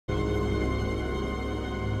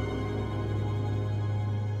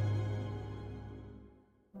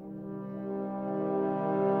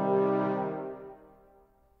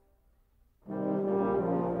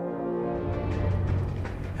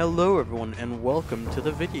Hello everyone and welcome to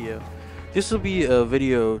the video. This will be a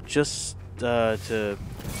video just to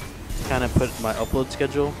kind of put my upload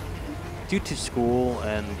schedule. Due to school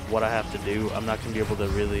and what I have to do, I'm not going to be able to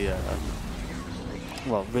really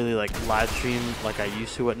like live stream like I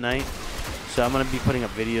used to at night. So I'm going to be putting up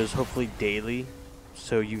videos hopefully daily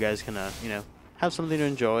so you guys can have something to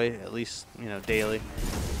enjoy at least, daily.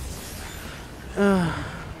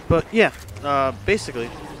 But yeah, basically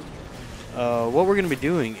what we're going to be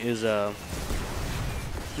doing is, I'm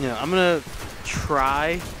going to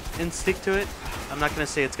try and stick to it. I'm not going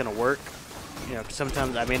to say it's going to work. 'Cause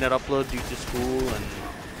sometimes I may not upload due to school and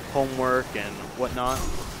homework and whatnot.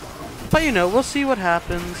 But, we'll see what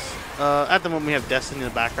happens. At the moment we have Destiny in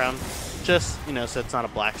the background. Just, so it's not a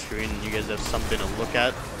black screen and you guys have something to look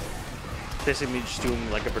at. Basically me just doing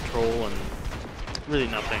like a patrol and really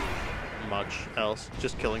nothing much else.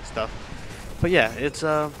 Just killing stuff. But yeah, it's,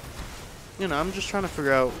 I'm just trying to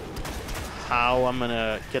figure out how I'm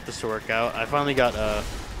gonna get this to work out. I finally got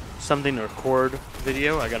something to record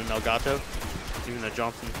video. I got an Elgato, even though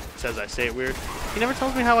Johnson says I say it weird. He never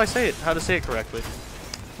tells me how to say it correctly.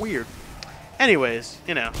 Weird. Anyways,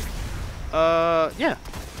 yeah.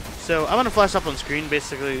 So I'm gonna flash up on screen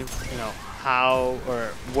basically, how or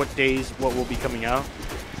what days what will be coming out,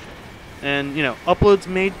 and uploads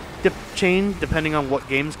may change depending on what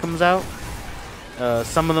games comes out.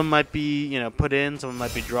 Some of them might be, put in, some of them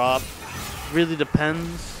might be dropped. Really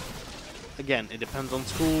depends. Again, it depends on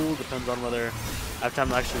school, depends on whether I have time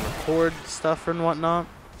to actually record stuff and whatnot.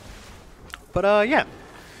 But, yeah.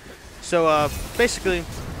 So, basically,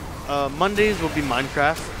 Mondays will be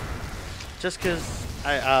Minecraft. Just because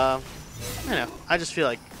I just feel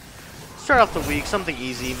like start off the week, something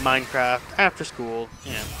easy, Minecraft, after school,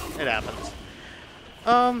 it happens.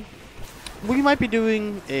 We might be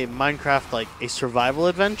doing a Minecraft, like a survival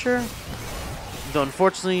adventure, though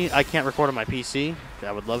unfortunately I can't record on my PC.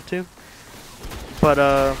 I would love to, but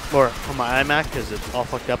or on my iMac because it's all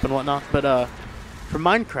fucked up and whatnot. But for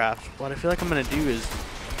Minecraft, what I feel like I'm gonna do is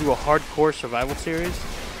do a hardcore survival series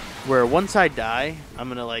where once I die, I'm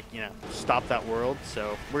gonna stop that world.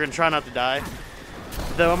 So we're gonna try not to die,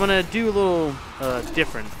 though I'm gonna do a little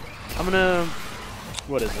different. I'm gonna,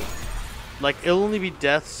 what is it? Like, it'll only be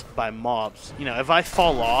deaths by mobs. If I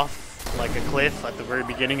fall off, like a cliff at the very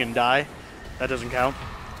beginning and die, that doesn't count.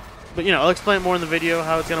 But, I'll explain more in the video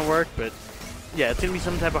how it's going to work. But, yeah, it's going to be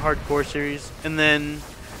some type of hardcore series. And then,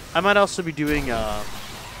 I might also be doing,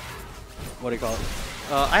 what do you call it?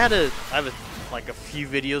 I have a few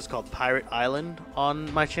videos called Pirate Island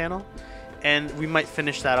on my channel. And we might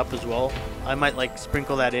finish that up as well. I might,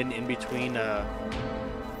 sprinkle that in between,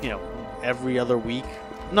 every other week.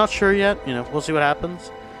 Not sure yet, we'll see what happens.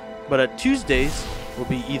 But Tuesdays will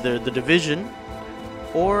be either The Division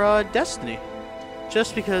or Destiny.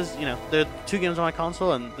 Just because, they're two games on my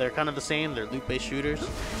console and they're kind of the same. They're loot-based shooters.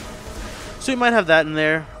 So we might have that in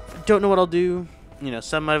there. Don't know what I'll do.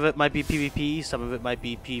 Some of it might be PvP, some of it might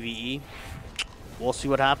be PvE. We'll see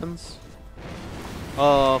what happens.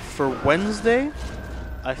 For Wednesday,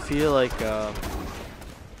 I feel like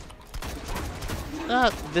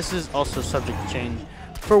this is also subject to change.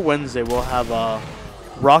 For Wednesday, we'll have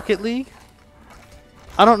Rocket League.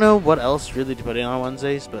 I don't know what else really to put in on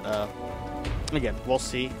Wednesdays, but again, we'll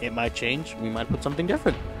see. It might change. We might put something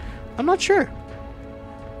different. I'm not sure.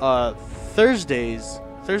 Thursdays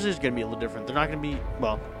going to be a little different. They're not going to be,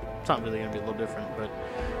 well, it's not really going to be a little different,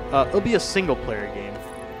 but it'll be a single-player game.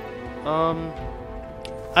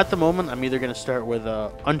 At the moment, I'm either going to start with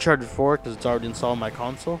Uncharted 4 because it's already installed on my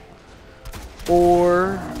console,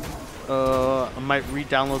 or I might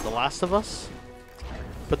re-download The Last of Us.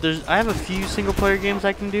 But I have a few single-player games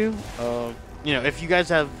I can do. If you guys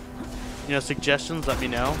have, suggestions, let me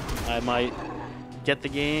know. I might get the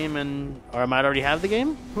game, or I might already have the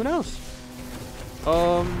game. Who knows?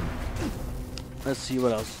 Let's see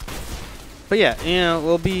what else. But yeah,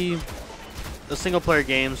 it'll be a single-player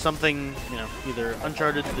game. Something, either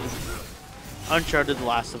Uncharted, The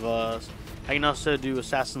Last of Us. I can also do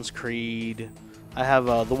Assassin's Creed. I have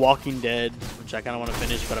The Walking Dead, which I kind of want to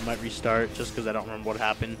finish, but I might restart just because I don't remember what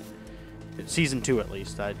happened. It's Season 2 at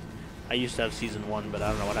least. I used to have Season 1, but I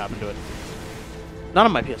don't know what happened to it. Not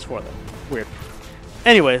on my PS4, though. Weird.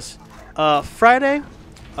 Anyways, Friday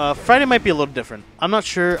might be a little different. I'm not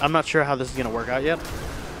sure how this is going to work out yet.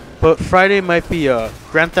 But Friday might be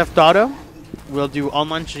Grand Theft Auto. We'll do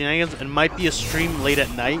online shenanigans. It might be a stream late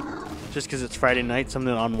at night, just because it's Friday night,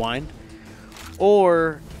 something to unwind.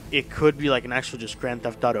 Or it could be like an actual just Grand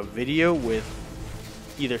Theft Auto video with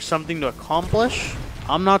either something to accomplish.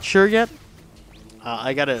 I'm not sure yet.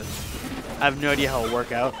 I have no idea how it'll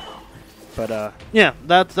work out. But yeah,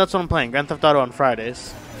 that's what I'm playing. Grand Theft Auto on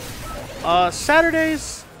Fridays.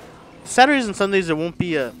 Saturdays and Sundays it won't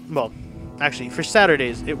be a well. Actually, for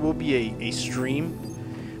Saturdays it will be a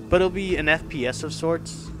stream, but it'll be an FPS of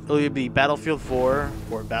sorts. It'll either be Battlefield 4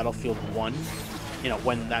 or Battlefield 1. You know,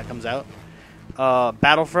 when that comes out.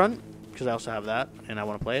 Battlefront, because I also have that and I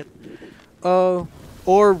want to play it.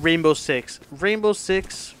 Or Rainbow Six. Rainbow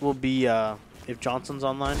Six will be if Johnson's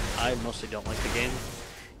online. I mostly don't like the game.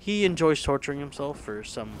 He enjoys torturing himself for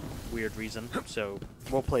some weird reason, so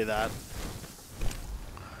we'll play that.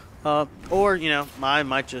 Or, you know, I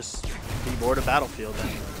might just be bored of Battlefield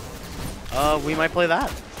and we might play that.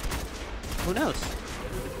 Who knows?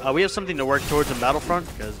 We have something to work towards in Battlefront,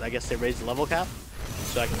 because I guess they raised the level cap.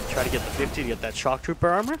 So I can try to get the 50 to get that Shock Trooper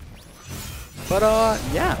armor. But,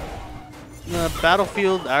 yeah.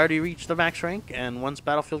 Battlefield, I already reached the max rank, and once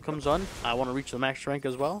Battlefield comes on, I want to reach the max rank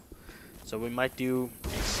as well. So we might do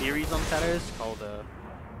a series on Saturdays called,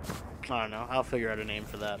 I don't know, I'll figure out a name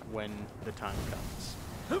for that when the time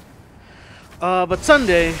comes. But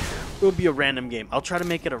Sunday will be a random game. I'll try to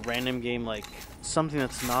make it a random game, like something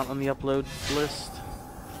that's not on the upload list.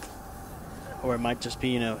 Or it might just be,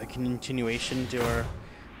 you know, a continuation to our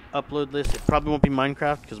upload list. It probably won't be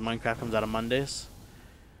Minecraft, because Minecraft comes out on Mondays.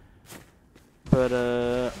 But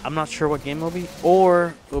I'm not sure what game it'll be.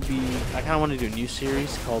 Or it'll be, I kind of want to do a new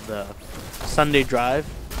series called Sunday Drive.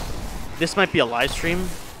 This might be a live stream,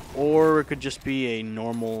 or it could just be a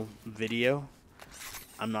normal video.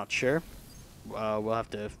 I'm not sure. We'll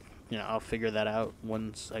have to, you know, I'll figure that out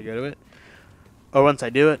once I go to it. Or once I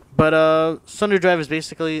do it. But Sunday Drive is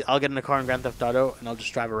basically, I'll get in a car in Grand Theft Auto and I'll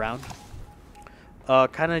just drive around.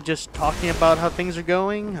 Kind of just talking about how things are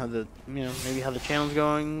going, how the, you know, maybe how the channel's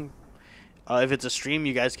going. If it's a stream,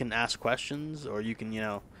 you guys can ask questions, or you can, you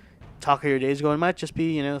know, talk how your day's going. It might just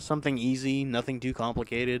be, you know, something easy, nothing too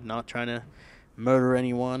complicated, not trying to murder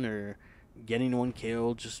anyone or get anyone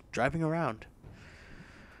killed, just driving around.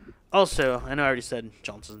 Also, I know I already said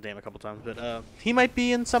Johnson's name a couple times, but he might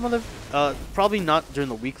be in some of the, probably not during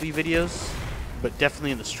the weekly videos, but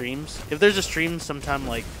definitely in the streams. If there's a stream sometime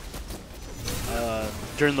like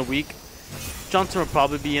during the week, Johnson will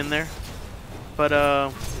probably be in there. But,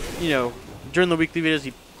 you know, during the weekly videos,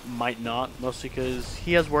 he might not, mostly because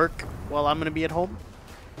he has work while I'm going to be at home.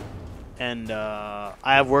 And I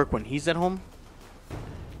have work when he's at home.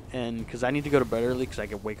 And because I need to go to bed early because I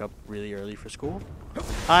can wake up really early for school.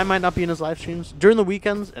 I might not be in his live streams. During the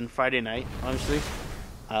weekends and Friday night, honestly,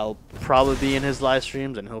 I'll probably be in his live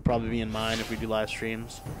streams, and he'll probably be in mine if we do live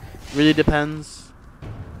streams. Really depends,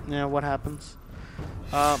 you know, what happens.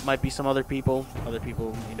 Might be some other people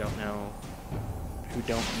you don't know, who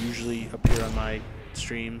don't usually appear on my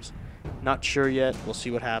streams. Not sure yet. We'll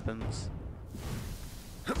see what happens.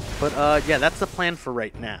 But yeah, that's the plan for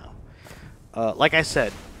right now. Like I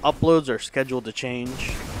said, uploads are scheduled to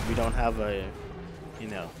change. We don't have a, you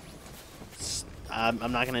know,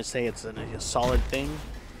 I'm not going to say it's a solid thing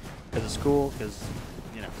because of school, because,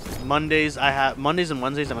 you know, Mondays and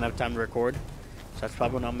Wednesdays I'm going to have time to record. So that's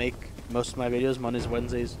probably when I'll make most of my videos, Mondays,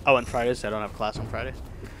 Wednesdays. Oh, and Fridays. I don't have class on Fridays.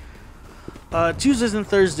 Tuesdays and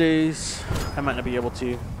Thursdays, I might not be able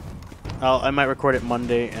to. I might record it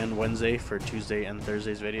Monday and Wednesday for Tuesday and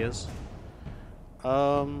Thursday's videos.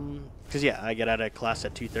 Because, yeah, I get out of class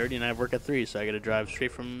at 2:30 and I have work at 3, so I got to drive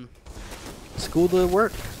straight from school to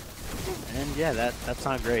work. And, yeah, that's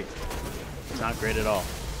not great. It's not great at all.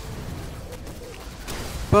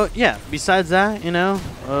 But, yeah, besides that, you know,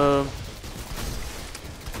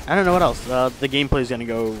 I don't know what else. The gameplay is going to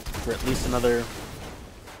go for at least another,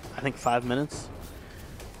 I think, 5 minutes.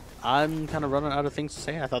 I'm kind of running out of things to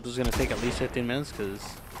say. I thought this was going to take at least 15 minutes because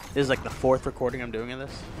this is like the 4th recording I'm doing of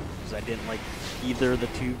this, because I didn't like either of the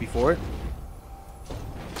 2 before it.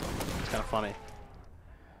 It's kind of funny.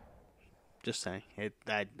 Just saying.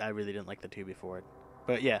 I really didn't like the 2 before it.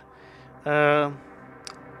 But yeah.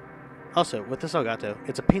 Also, with this Elgato,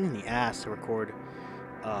 it's a pain in the ass to record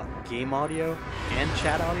game audio and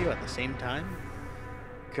chat audio at the same time,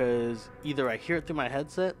 because either I hear it through my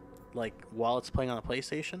headset, like while it's playing on the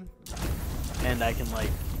PlayStation, and I can like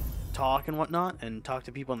talk and whatnot and talk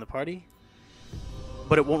to people in the party,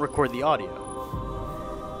 but it won't record the audio.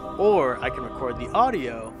 Or I can record the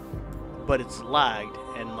audio, but it's lagged,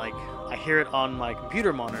 and like I hear it on my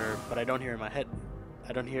computer monitor, but I don't hear it in my head.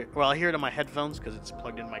 Well, I hear it on my headphones because it's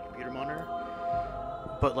plugged in my computer monitor.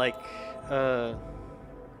 But like I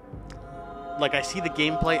see the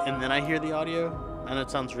gameplay and then I hear the audio. I know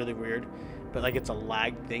it sounds really weird, but like it's a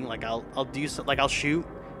lagged thing. Like I'll do so, like I'll shoot,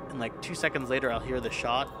 and like 2 seconds later I'll hear the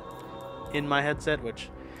shot in my headset, which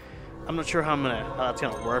I'm not sure how that's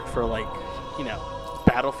gonna work for, like, you know,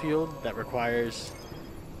 Battlefield that requires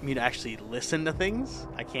me to actually listen to things.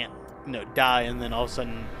 I can't, die and then all of a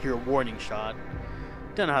sudden hear a warning shot.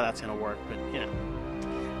 Don't know how that's gonna work,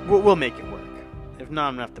 but we'll make it work. If not,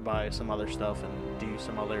 I'm gonna have to buy some other stuff and do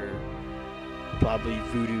some other probably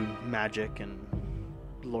voodoo magic and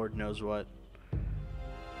Lord knows what.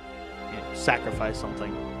 Sacrifice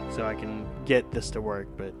something so I can get this to work,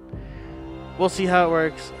 but we'll see how it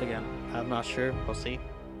works. Again, I'm not sure. We'll see.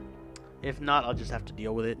 If not, I'll just have to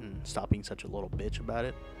deal with it and stop being such a little bitch about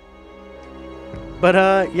it. But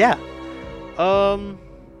yeah.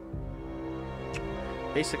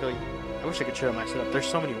 Basically, I wish I could show my setup. There's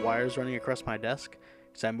so many wires running across my desk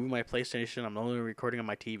because I moved my PlayStation. I'm only recording on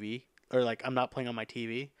my TV, or like I'm not playing on my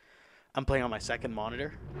TV. I'm playing on my second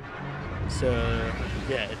monitor. So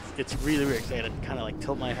yeah, it's really weird because I gotta kind of like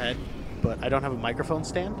tilt my head, but I don't have a microphone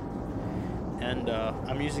stand, and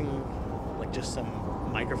I'm using like just some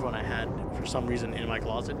microphone I had for some reason in my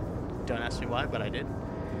closet. Don't ask me why, but I did.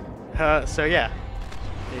 So yeah,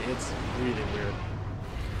 it's really weird.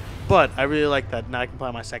 But I really like that now I can play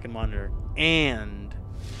on my second monitor and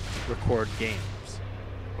record games,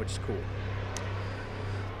 which is cool.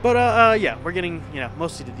 But yeah, we're getting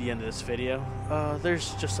mostly to the end of this video.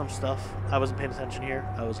 There's just some stuff. I wasn't paying attention here.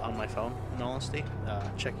 I was on my phone, in all honesty,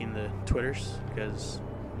 checking the Twitters because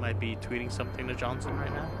I might be tweeting something to Johnson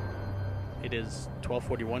right now. It is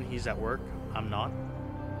 12:41. He's at work. I'm not.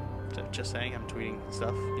 So just saying, I'm tweeting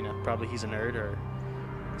stuff. Probably he's a nerd or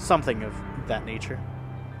something of that nature.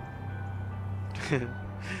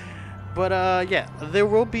 But yeah, there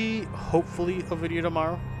will be hopefully a video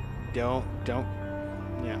tomorrow. Don't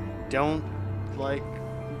like.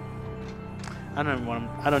 I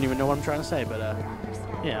don't even know what I'm trying to say, but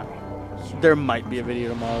yeah, there might be a video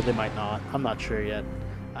tomorrow. They might not. I'm not sure yet.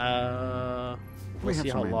 We'll see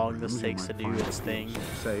how long this takes to do its thing.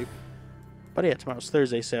 But yeah, tomorrow's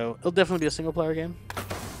Thursday, so it'll definitely be a single player game.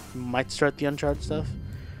 Might start the Uncharted stuff.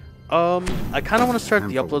 I kind of want to start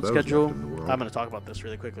the upload schedule. I'm going to talk about this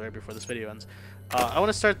really quickly right before this video ends. I want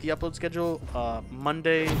to start the upload schedule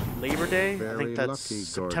Monday, Labor Day. I think that's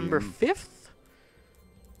September 5th.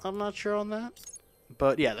 I'm not sure on that.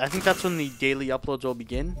 But yeah, I think that's when the daily uploads will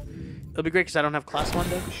begin. It'll be great because I don't have class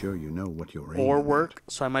Monday. Be sure you know what you're or work,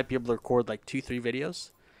 so I might be able to record like 2-3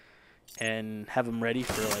 videos and have them ready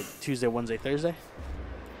for like Tuesday, Wednesday, Thursday.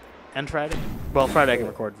 And Friday. Well, Friday I can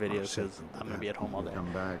record videos because I'm going to be at home all day.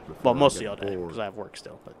 Well, mostly all day because I have work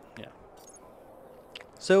still, but yeah.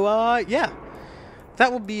 So, yeah.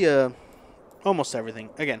 That will be almost everything.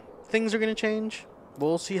 Again, things are going to change.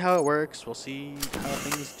 We'll see how it works. We'll see how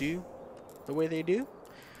things do the way they do.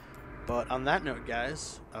 But on that note,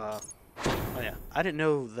 guys, oh yeah, I didn't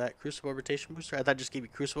know that Crucible rotation booster. I thought it just gave you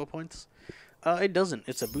Crucible points. It doesn't.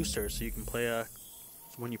 It's a booster, so you can play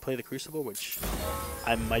when you play the Crucible, which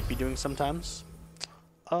I might be doing sometimes.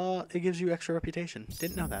 It gives you extra reputation.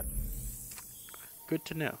 Didn't know that. Good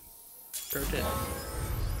to know. Pro tip.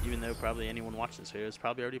 Even though probably anyone watching this video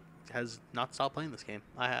probably already has not stopped playing this game.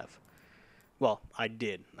 I have. Well, I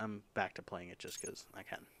did. I'm back to playing it just because I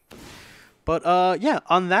can. But yeah,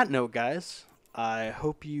 on that note, guys, I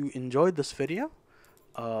hope you enjoyed this video.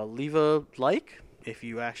 Leave a like if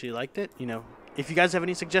you actually liked it. If you guys have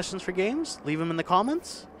any suggestions for games, leave them in the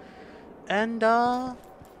comments. And, see, I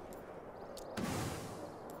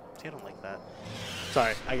don't like that.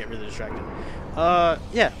 Sorry, I get really distracted.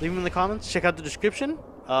 Yeah, leave them in the comments. Check out the description.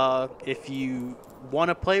 If you want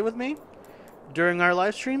to play with me during our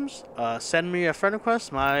live streams, send me a friend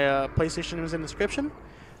request. My PlayStation is in the description.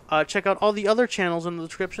 Check out all the other channels in the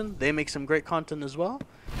description. They make some great content as well.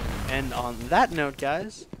 And on that note,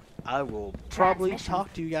 guys, I will probably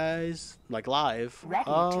talk to you guys, like, live. What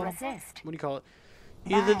do you call it?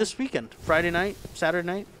 Either this weekend. Friday night, Saturday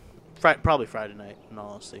night. Probably Friday night, in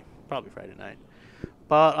all honesty. Probably Friday night.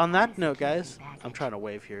 But on that note, guys, I'm trying to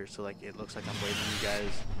wave here, so like it looks like I'm waving you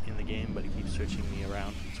guys in the game, but it keeps switching me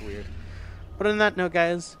around. It's weird. But on that note,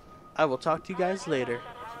 guys, I will talk to you guys later.